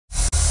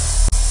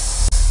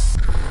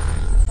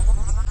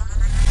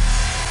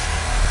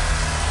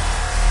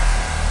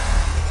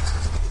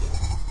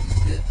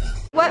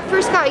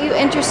got you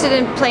interested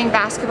in playing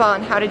basketball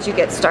and how did you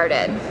get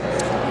started?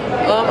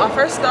 I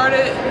first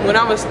started when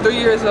I was 3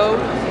 years old.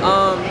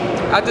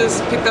 I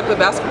just picked up the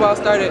basketball,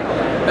 started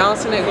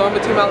bouncing it, going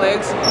between my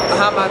legs,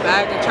 behind my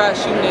back, and tried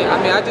shooting it.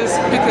 I mean, I just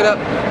picked it up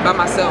by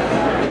myself.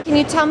 Can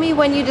you tell me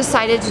when you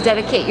decided to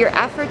dedicate your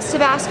efforts to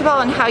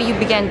basketball and how you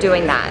began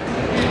doing that?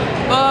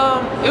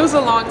 It was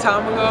a long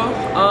time ago,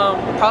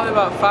 probably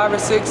about 5 or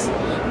 6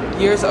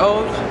 years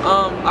old.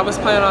 I was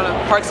playing on a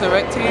Parks and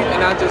Rec team,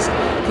 and I just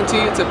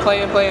continued to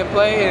play and play and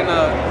play, and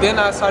then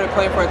I started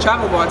playing for a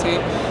travel ball team,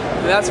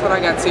 and that's when I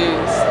got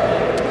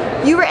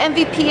serious. You were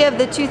MVP of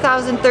the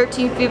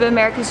 2013 FIBA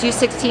Americas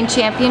U16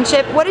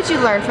 Championship. What did you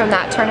learn from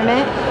that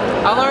tournament?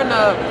 I learned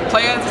to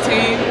play as a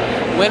team,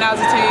 win as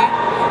a team,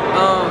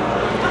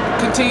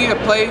 continue to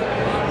play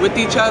with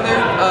each other,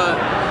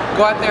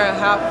 go out there and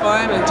have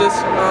fun, and just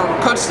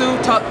Coach Sue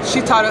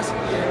she taught us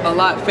a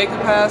lot. Fake a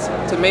pass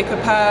to make a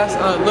pass.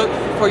 Look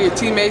for your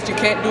teammates. You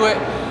can't do it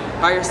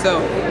by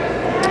yourself.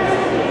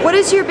 What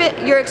has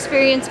your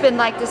experience been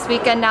like this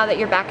weekend now that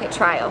you're back at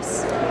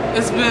trials?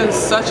 It's been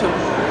such a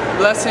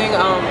blessing.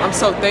 I'm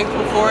so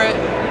thankful for it.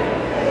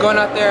 Going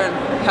out there and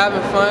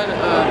having fun,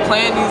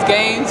 playing these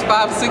games,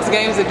 5 or 6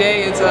 games a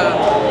day. It's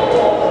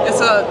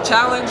a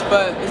challenge,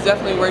 but it's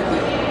definitely worth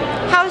it.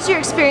 How has your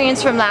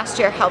experience from last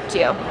year helped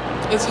you?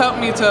 It's helped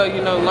me to,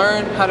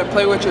 learn how to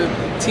play with your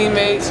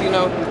teammates,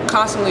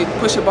 constantly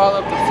push the ball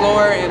up the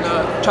floor and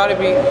try to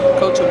be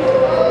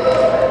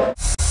coachable.